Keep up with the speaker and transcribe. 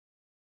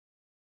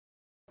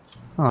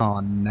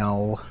Oh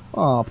no.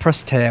 Oh,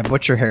 press tab.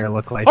 What's your hair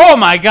look like? Oh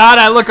my god,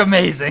 I look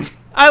amazing.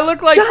 I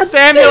look like God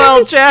Samuel damn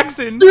L. it.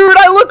 Jackson. Dude,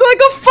 I look like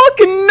a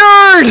fucking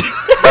nerd!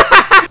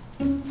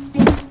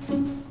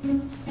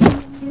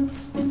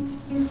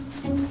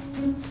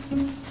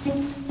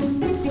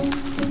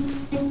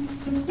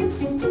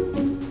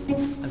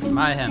 That's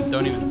my hemp.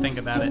 Don't even think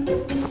about it.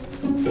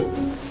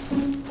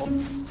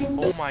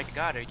 Oh my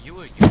god, are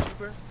you a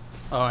YouTuber?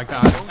 Oh, I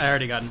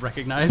already got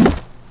recognized.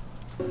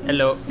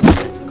 Hello. I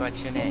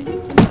forgot your name.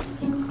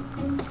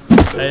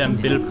 I am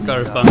Bill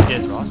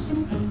Carbuncus.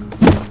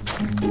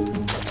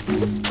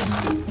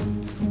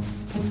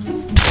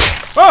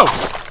 Whoa!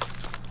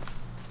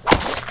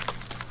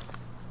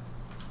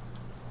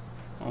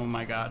 Oh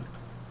my god.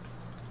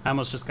 I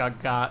almost just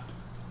got.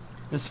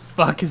 This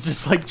fuck is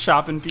just like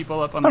chopping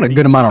people up on Not the a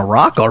good amount of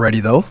rock already,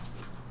 though.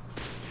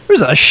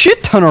 There's a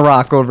shit ton of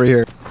rock over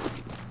here.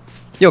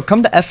 Yo,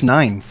 come to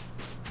F9.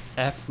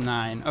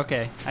 F9.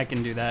 Okay, I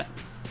can do that.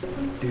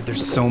 Dude,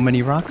 there's so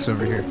many rocks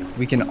over here.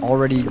 We can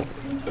already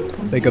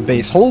make a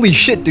base. Holy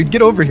shit, dude,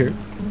 get over here.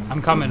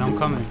 I'm coming.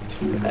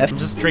 I'm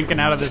just drinking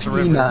out of this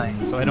river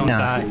so I don't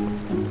die.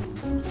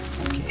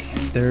 Okay,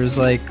 there's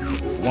like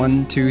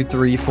 1, 2,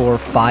 3, 4,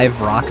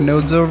 5 rock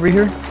nodes over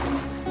here.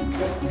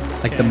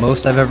 Like the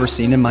most I've ever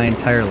seen in my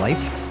entire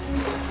life.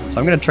 So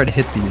I'm gonna try to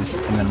hit these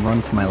and then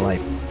run for my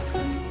life.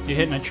 You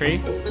hitting a tree?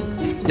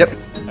 Yep.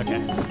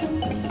 Okay.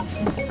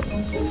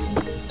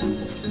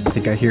 I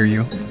think I hear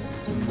you.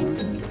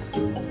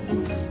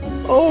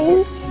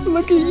 Oh,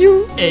 look at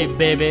you. Hey,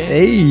 baby.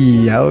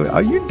 Hey, how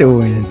you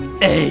doing?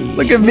 Hey.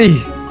 Look at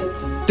me.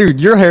 Dude,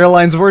 your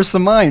hairline's worse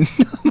than mine.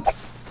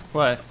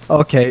 What?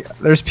 Okay,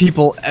 there's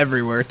people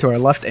everywhere, to our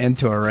left and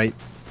to our right.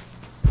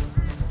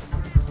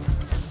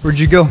 Where'd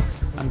you go?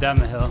 I'm down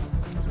the hill.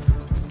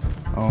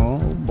 Oh,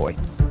 boy.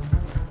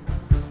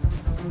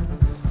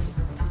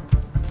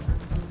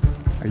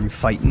 Are you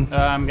fighting?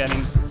 I'm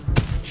getting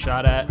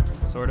shot at,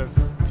 sort of.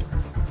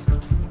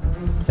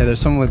 Yeah,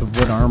 there's someone with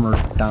wood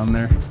armor down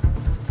there.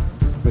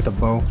 With a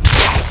bow.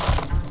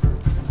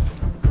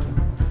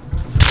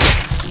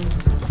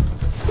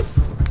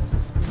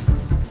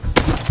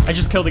 I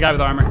just killed the guy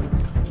with armor.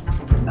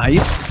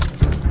 Nice.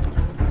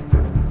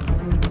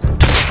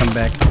 Come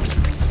back.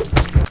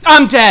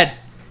 I'm dead!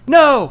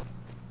 No!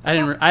 I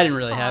didn't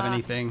really have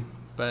anything,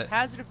 but...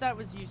 Hazard if that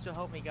was you, so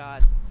help me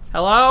God.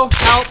 Hello?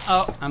 Help!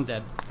 Oh, I'm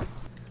dead.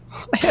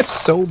 I have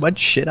so much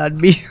shit on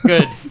me.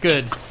 Good,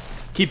 good.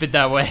 Keep it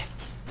that way.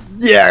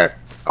 Yeah,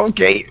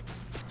 okay.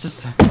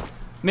 Just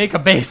make a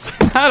base.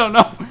 I don't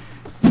know.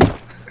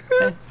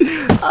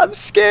 I'm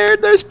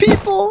scared, there's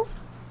people.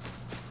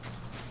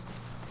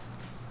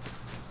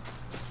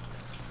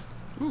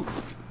 Ooh.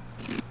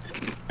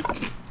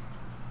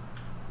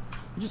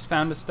 I just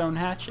found a stone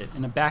hatchet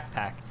in a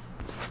backpack.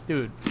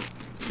 Dude,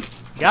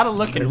 gotta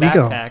look in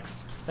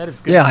backpacks. That is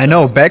good Yeah, stuff. I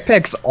know.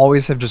 Backpacks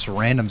always have just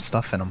random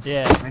stuff in them.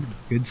 Yeah. Random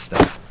good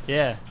stuff.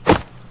 Yeah.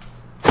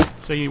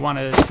 So you want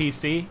a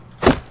TC?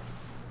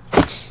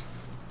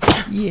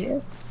 Yeah.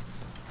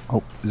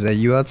 Oh, is that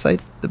you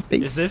outside the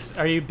base? Is this,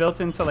 are you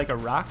built into like a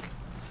rock?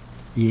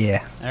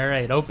 Yeah.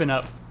 Alright, open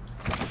up.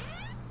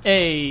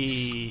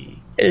 Hey.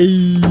 Hey.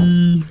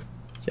 You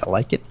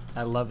like it?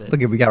 I love it.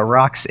 Look at, we got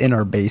rocks in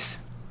our base.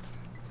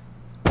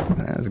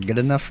 That's good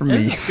enough for me.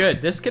 This is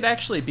good. This could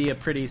actually be a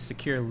pretty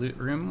secure loot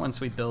room once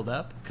we build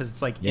up, because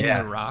it's like in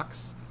the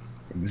rocks.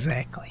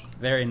 Exactly.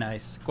 Very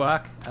nice.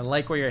 Guac, I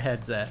like where your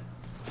head's at.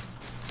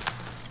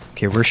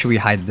 Okay, where should we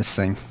hide this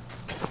thing?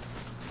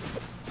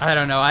 I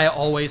don't know. I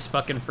always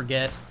fucking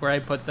forget where I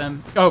put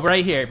them. Oh,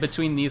 right here,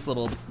 between these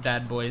little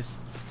bad boys.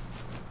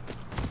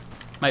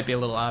 Might be a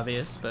little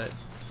obvious, but...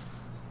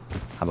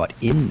 How about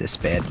in this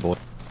bad boy?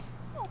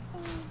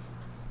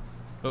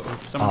 Uh-oh,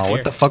 someone's here.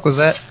 What the fuck was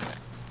that?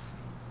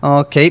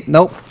 Okay,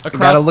 nope. Across,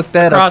 Gotta look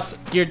that across,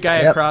 up. geared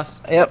guy Yep.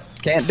 across.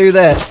 Yep, can't do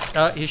that.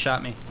 Oh, he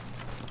shot me.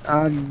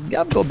 I'll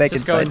go back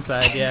Just inside. go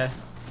inside, yeah.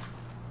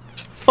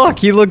 Fuck,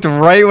 he looked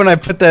right when I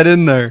put that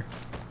in there.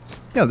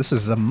 Yo, this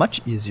is a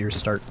much easier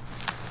start.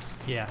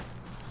 Yeah.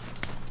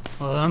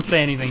 Well, don't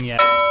say anything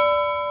yet.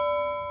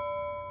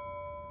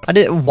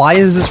 Why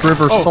is this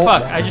river Oh, salt?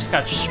 fuck, I just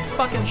got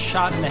fucking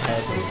shot in the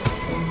head.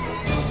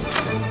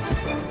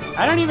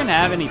 I don't even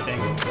have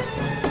anything.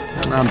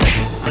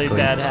 Really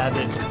bad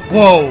habit.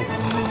 Whoa!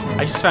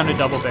 I just found a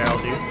double barrel,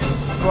 dude.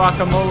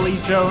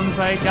 Guacamole Jones,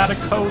 I got a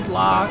code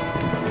lock.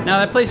 Now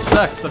that place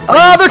sucks.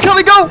 Oh, they're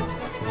coming! Go!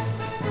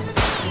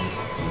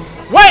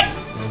 Wait!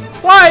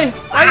 Why?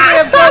 I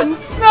have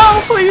guns.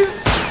 No,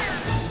 please.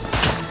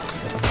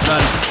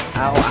 Run.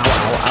 Ow!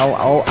 Ow! Ow!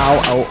 Ow! Ow!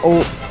 Ow!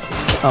 Oh!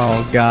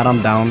 Oh God,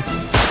 I'm down.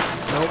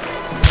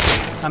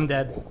 Nope. I'm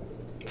dead.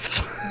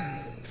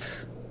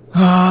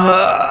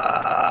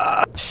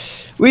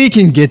 We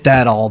can get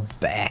that all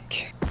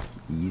back.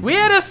 Easy. We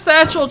had a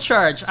satchel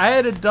charge. I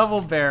had a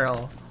double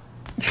barrel.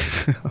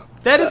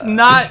 That is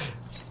not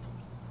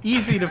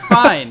easy to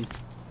find.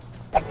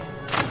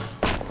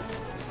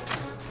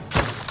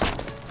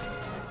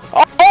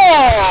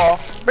 Oh!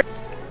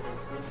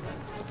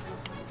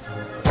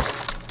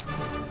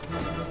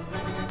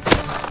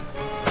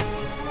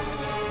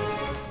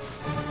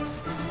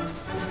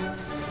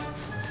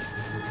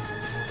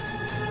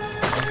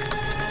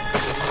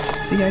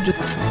 See, I just...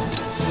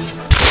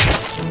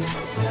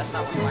 That's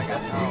not what I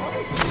got.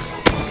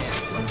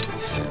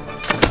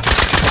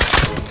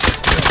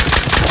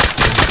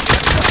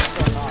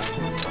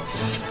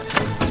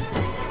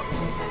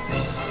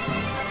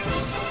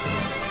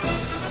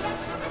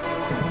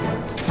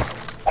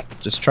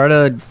 Just try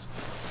to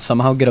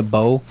somehow get a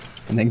bow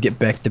and then get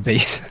back to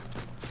base.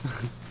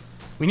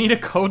 We need a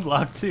code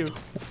lock too.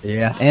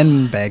 Yeah,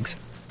 and bags.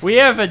 We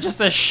have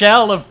just a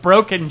shell of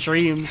broken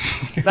dreams.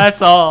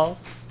 That's all.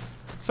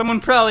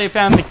 Someone probably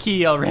found the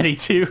key already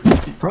too.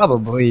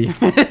 Probably.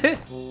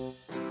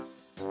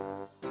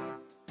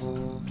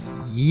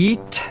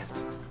 Yeet.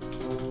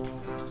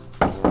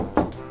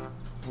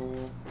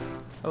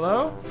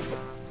 Hello?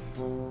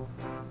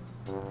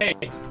 Hey,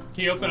 can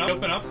you open up?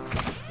 Open up.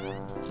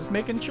 Just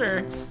making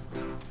sure.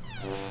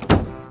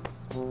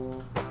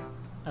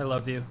 I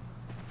love you.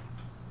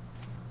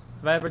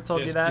 Have I ever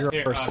told you that?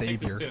 You're our take this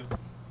savior. too.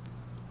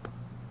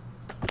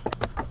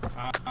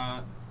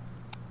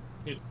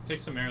 Here, take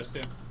some arrows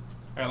too.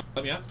 Alright,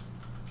 let me up.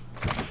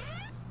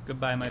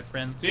 Goodbye, my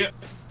friend. See ya.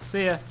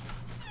 See ya.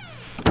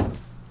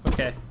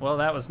 Okay, well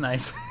that was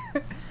nice.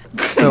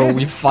 So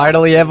we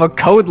finally have a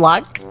code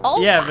lock.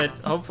 Oh yeah, but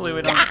hopefully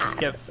we don't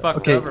get fucked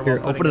okay, over. here,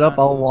 while open putting it up.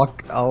 on.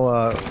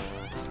 I'll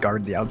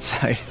guard the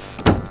outside.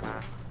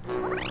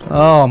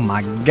 Oh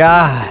my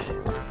god.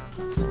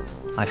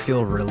 I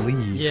feel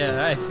relieved.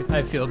 Yeah,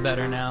 I feel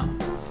better now.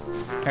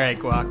 Alright,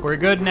 Guac, we're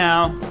good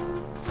now.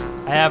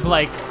 I have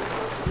like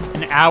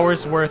an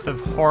hour's worth of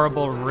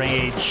horrible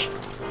rage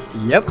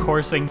Yep.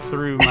 coursing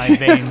through my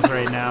veins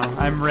right now.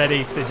 I'm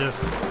ready to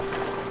just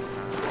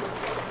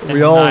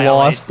We all annihilate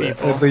lost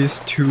people. at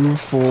least 2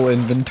 full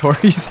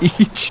inventories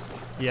each.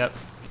 Yep.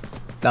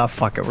 Nah,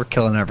 fuck it. We're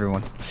killing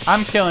everyone.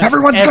 I'm killing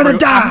Everyone's gonna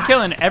die! I'm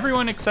killing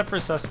everyone except for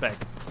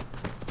suspect.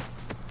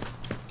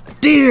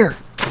 Deer!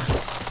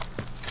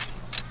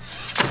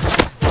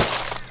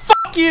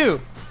 Fuck you!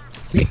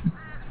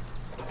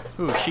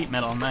 Ooh, sheet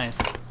metal, nice.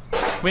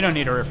 We don't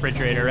need a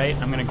refrigerator, right?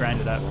 I'm gonna grind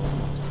it up.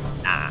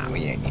 Nah,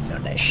 we ain't need none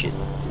of that shit.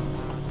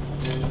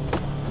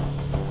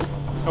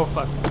 Oh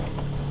fuck.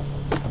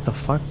 What the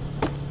fuck?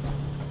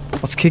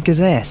 Let's kick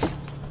his ass.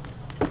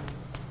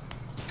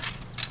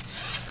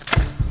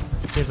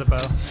 Here's a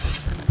bow.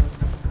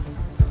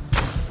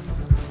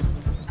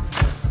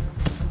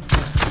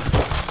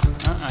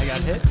 I got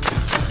hit.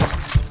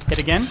 Hit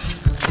again.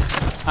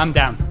 I'm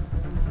down.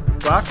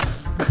 Block.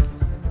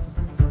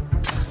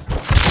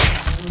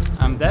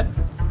 I'm dead.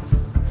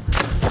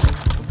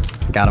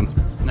 Got him.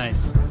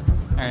 Nice.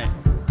 Alright.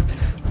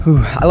 Whew,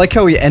 I like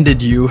how he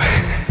ended you.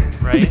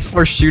 Right?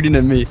 Before shooting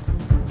at me.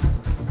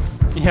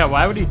 Yeah,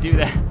 why would he do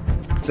that?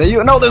 Say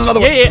you? No, there's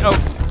another one. Yeah, oh.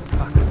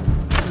 Fuck.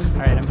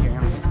 Alright, I'm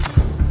here.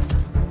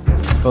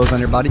 Bows on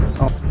your body.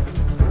 Oh.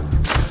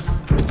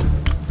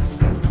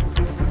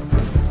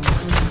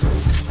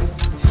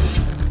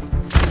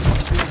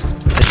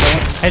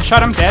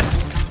 Headshot him, dead.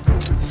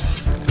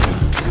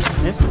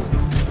 Missed.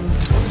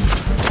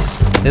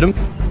 Hit him.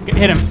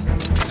 Hit him.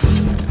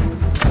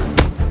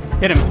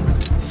 Hit him.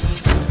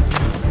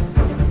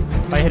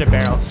 If I hit a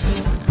barrel.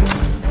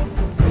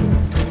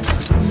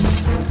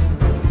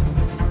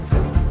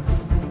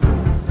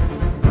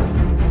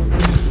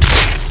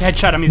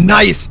 Headshot him, he's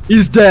Nice!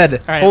 He's dead! All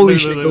right, Holy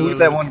loot, shit, loot, go loot, loot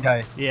that loot. one guy.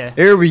 dead. Yeah.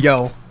 Here we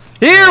go.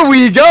 Here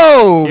we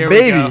go, Here we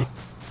baby! go.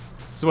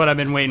 This is what I've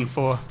been waiting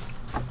for.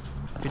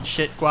 Good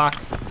shit, Guac.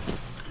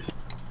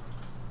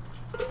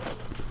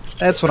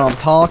 That's what I'm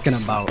talking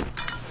about.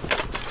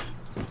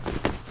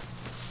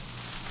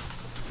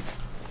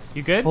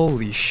 You good?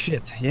 Holy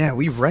shit. Yeah,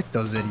 we wrecked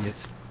those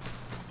idiots.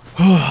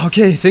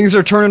 Okay, things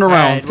are turning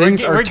around. Alright,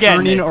 Things are we're getting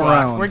turning it, Guac.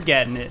 around. We're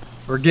getting it.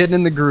 We're getting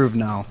in the groove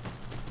now.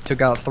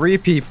 Took out 3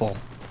 people.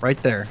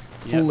 Right there.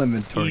 Full Yep,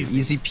 inventory. easy.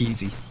 Easy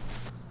peasy.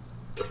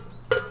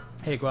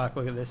 Hey, Guac,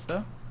 look at this,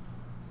 though.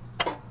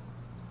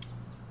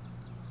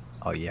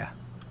 Oh, yeah.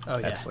 Oh,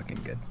 yeah. That's looking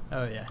good.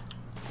 Oh, yeah.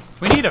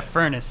 We need a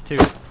furnace, too.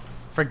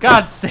 For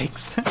God's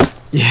sakes.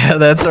 Yeah,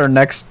 that's our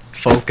next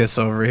focus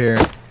over here.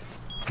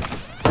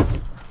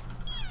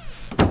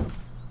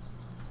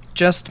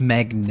 Just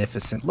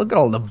magnificent. Look at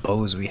all the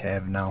bows we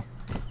have now.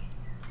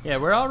 Yeah,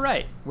 we're all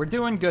right. We're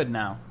doing good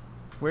now.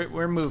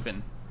 We're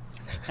moving.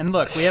 And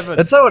look, we have a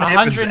That's how it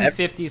happens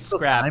 150 every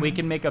scrap. time. We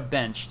can make a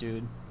bench,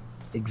 dude.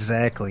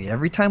 Exactly.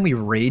 Every time we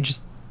rage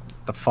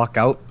the fuck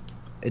out,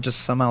 it just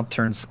somehow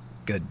turns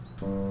good.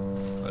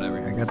 Whatever.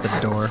 I got the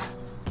door.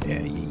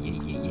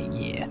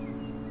 Yeah.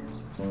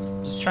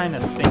 Just trying to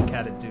think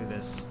how to do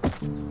this.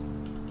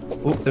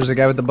 Oh, there's a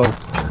guy with the bow.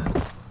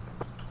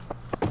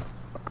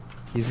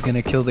 He's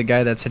gonna kill the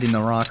guy that's hitting the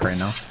rock right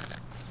now.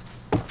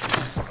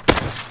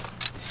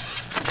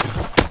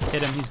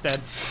 Hit him, he's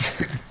dead.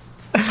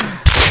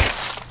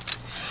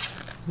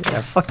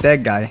 Yeah, fuck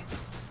that guy.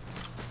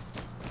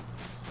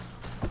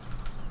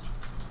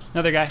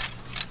 Another guy.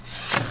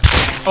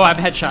 Oh, I'm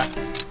headshot.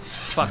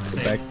 Fuck's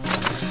sake. Back.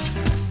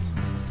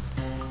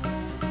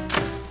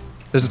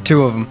 There's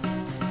 2 of them.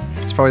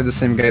 It's probably the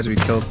same guys we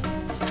killed.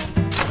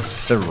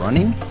 They're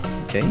running?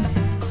 Okay.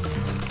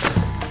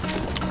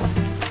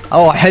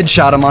 Oh, I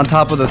headshot him on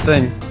top of the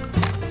thing.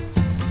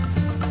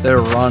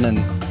 They're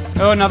running.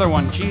 Oh, another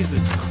one.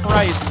 Jesus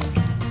Christ.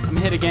 I'm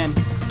hit again.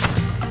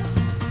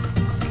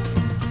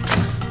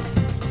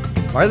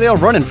 Why are they all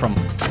running from?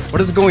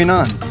 What is going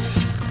on?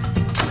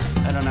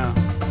 I don't know.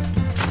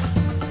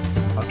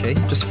 Okay,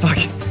 just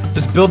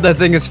just build that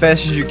thing as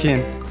fast as you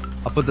can.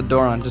 I'll put the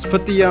door on. Just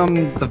put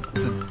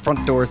the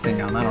front door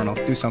thing on. I don't know.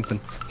 Do something.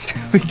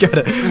 we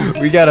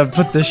gotta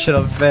put this shit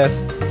up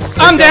fast.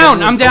 I'm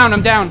down. I'm down.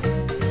 I'm down.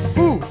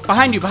 Ooh,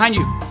 behind you. Behind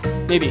you.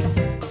 Maybe.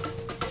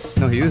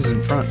 No, he was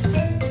in front.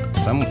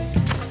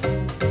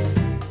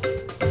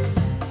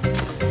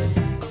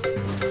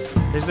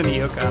 There's an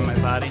Ioka on my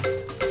body.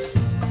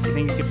 You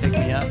think you could pick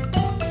me up?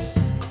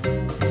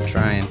 I'm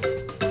trying.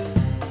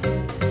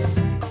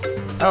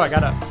 Oh, I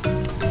got up.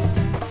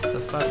 The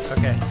fuck?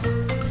 Okay.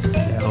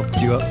 Yeah, I helped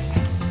you up.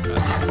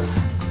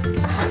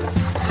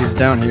 He's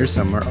down here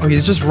somewhere. Oh,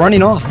 he's just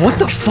running off. What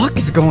the fuck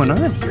is going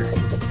on here?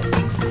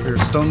 Here,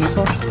 stone this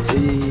off?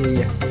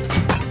 Yeah.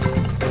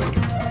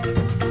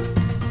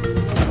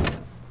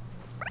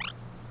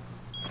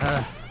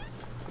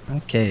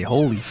 Okay,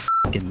 holy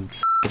fucking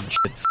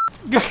shit.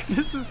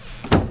 This is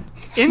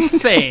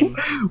insane.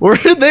 Where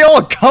did they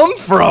all come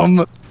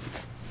from?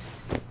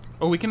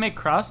 Oh, we can make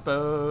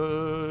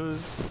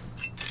crossbows.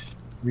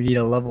 We need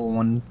a level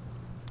 1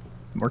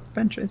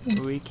 workbench, I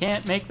think. We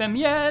can't make them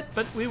yet,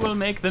 but we will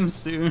make them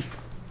soon.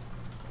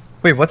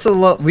 Wait, what's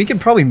a we could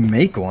probably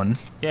make one.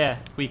 Yeah,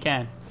 we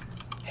can.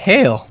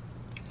 Hell,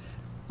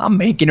 I'm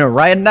making it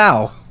right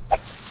now.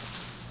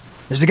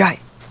 There's a guy.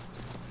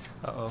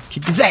 Uh-oh.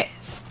 Kick his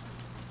ass.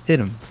 Hit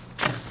him.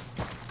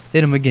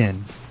 Hit him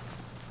again.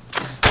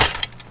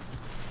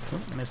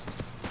 Oh, missed.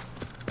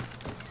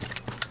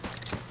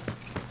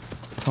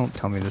 Don't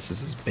tell me this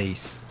is his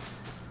base.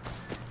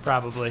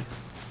 Probably.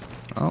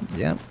 Oh,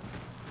 yeah.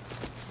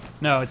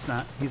 No, it's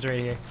not. He's right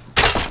here.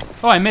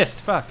 Oh, I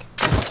missed. Fuck.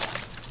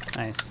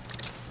 Nice.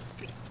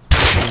 I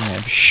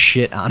have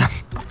shit on him.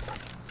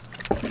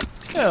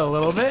 Yeah, a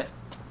little bit.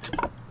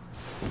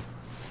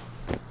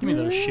 Give me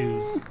those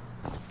shoes.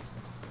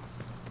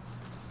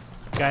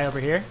 Guy over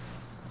here.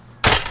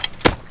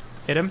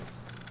 Hit him.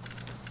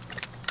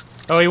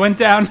 Oh, he went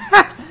down.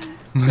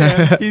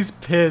 Yeah, he's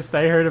pissed.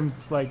 I heard him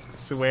like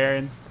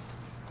swearing.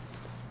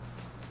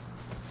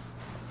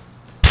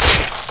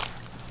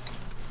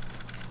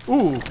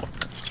 Ooh,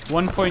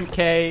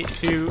 1.K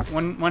to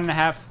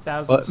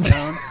 1,500 What?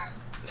 stone.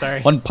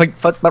 Sorry. 1 point.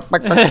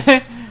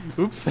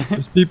 Oops.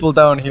 There's people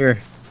down here.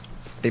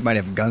 They might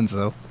have guns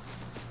though.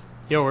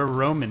 Yo, we're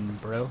Roman,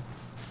 bro.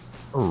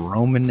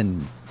 Roman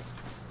and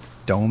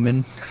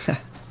Doman.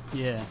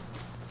 Yeah.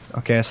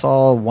 Okay, I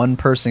saw one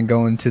person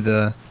go into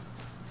the.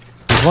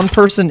 There's one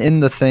person in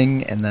the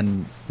thing, and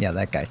then yeah,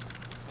 that guy.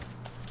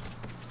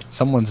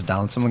 Someone's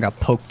down. Someone got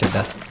poked to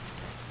death.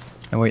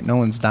 No, wait, no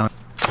one's down.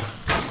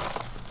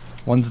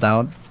 One's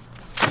down.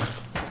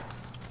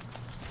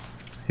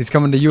 He's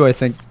coming to you, I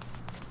think.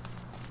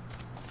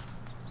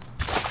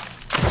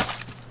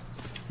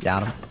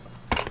 Got him.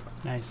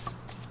 Nice.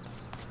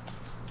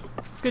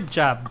 Good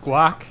job,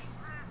 Guac.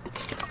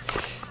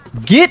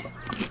 Get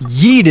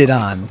yeeted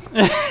on.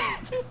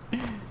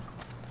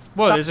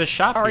 Whoa, there's a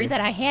shop Sorry here.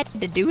 that I had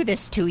to do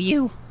this to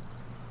you.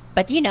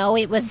 But you know,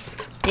 it's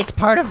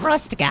part of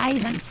Rust,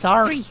 guys. I'm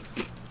sorry.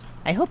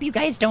 I hope you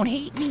guys don't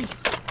hate me.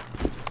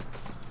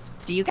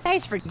 Do you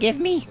guys forgive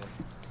me?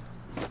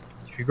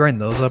 If you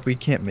grind those up, we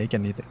can't make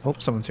anything. Oh,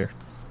 someone's here.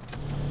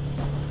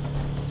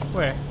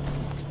 Where?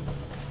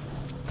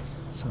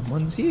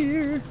 Someone's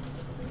here.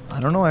 I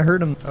don't know, I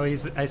heard him. Oh, I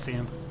see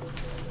him.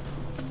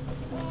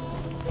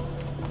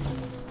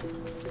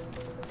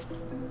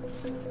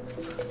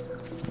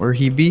 Where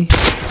he be?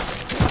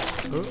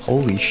 Ooh.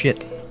 Holy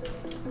shit.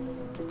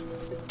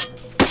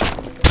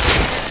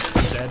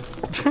 He's dead.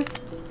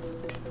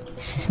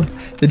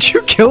 Did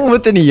you kill him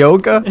with an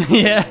Ioka?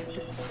 Yeah.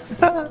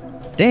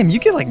 Damn, you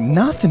get like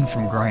nothing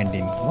from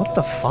grinding. What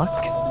the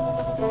fuck?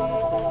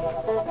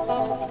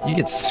 You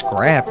get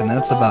scrap and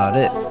that's about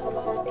it.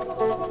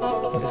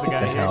 Let's There's a get guy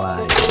the here. hell out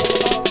of here.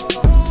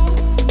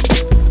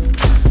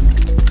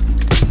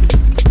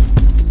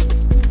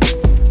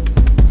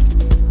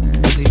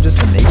 Is he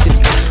just a naked?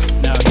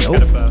 No, he's Nope.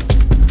 got a bow.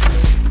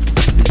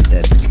 He's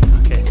dead.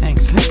 Okay,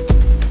 thanks.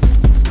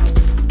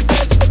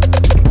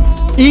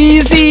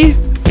 Easy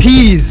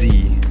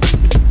peasy.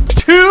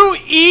 Too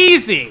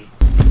easy!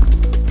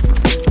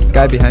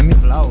 Guy behind me.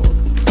 Blow.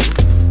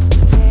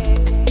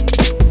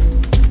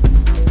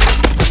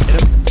 Hit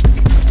him.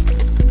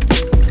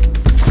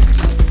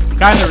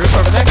 Guy on the roof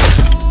over there.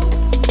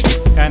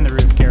 Guy on the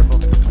roof, careful.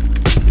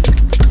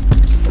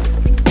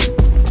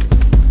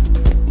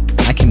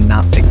 I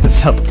cannot pick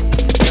this up. No?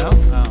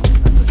 Oh,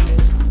 that's a shame.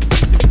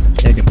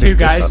 Yeah, I can pick Two this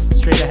guys up.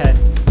 straight ahead.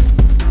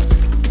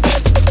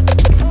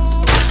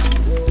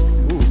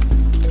 Ooh.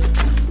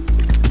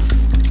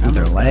 Ooh,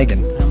 they're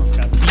lagging. I almost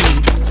got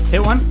beamed.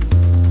 Hit one.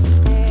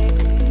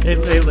 They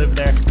live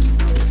there.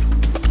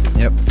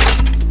 Yep.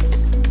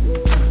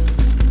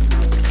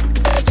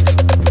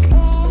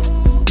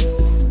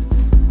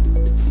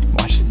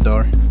 Watch the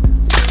door.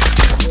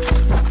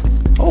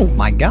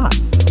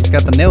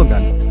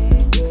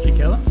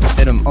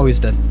 Oh, he's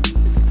dead.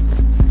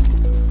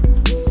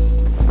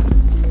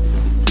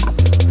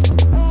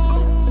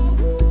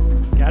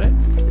 Got it?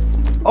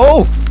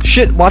 Oh,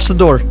 shit, watch the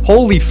door.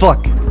 Holy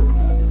fuck.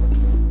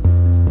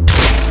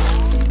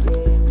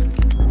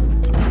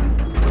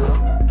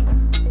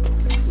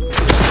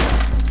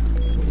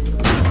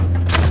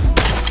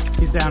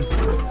 He's down.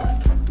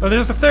 Oh,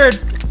 there's a third.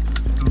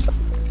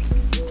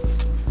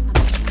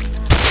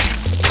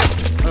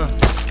 Oh.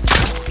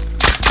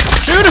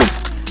 Shoot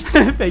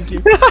him! Thank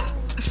you.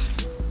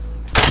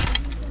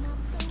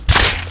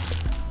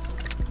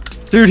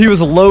 Dude, he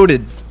was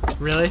loaded.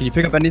 Really? Can you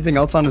pick up anything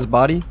else on his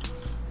body?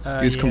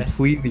 He was yeah.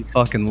 completely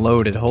fucking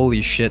loaded.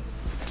 Holy shit.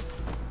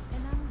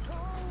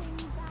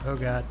 Oh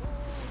god.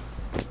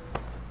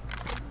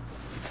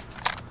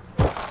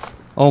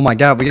 Oh my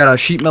god, we got a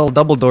sheet metal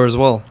double door as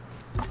well.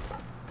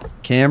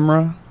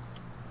 Camera.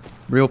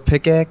 Real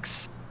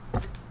pickaxe.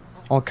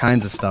 All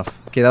kinds of stuff.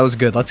 Okay, that was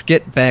good. Let's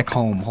get back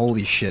home.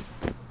 Holy shit.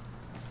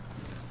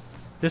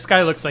 This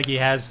guy looks like he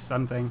has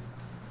something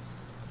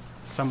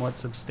somewhat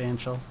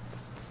substantial.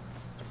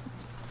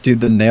 Dude,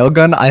 the nail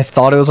gun, I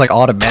thought it was like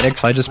automatic,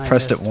 so I just I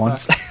pressed it missed,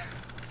 once.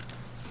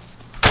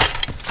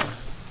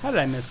 How did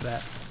I miss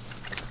that?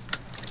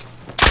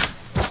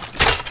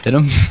 Hit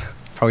him.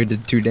 Probably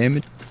did 2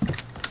 damage.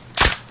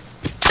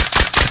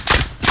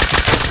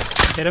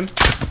 Hit him.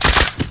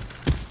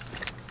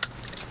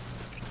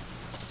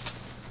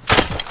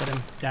 Hit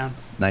him. Down.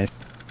 Nice.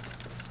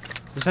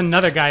 There's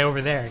another guy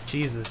over there.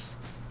 Jesus.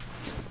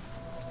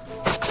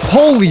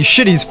 Holy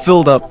shit, he's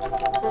filled up.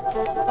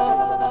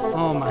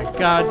 Oh my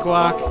god,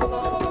 Guac.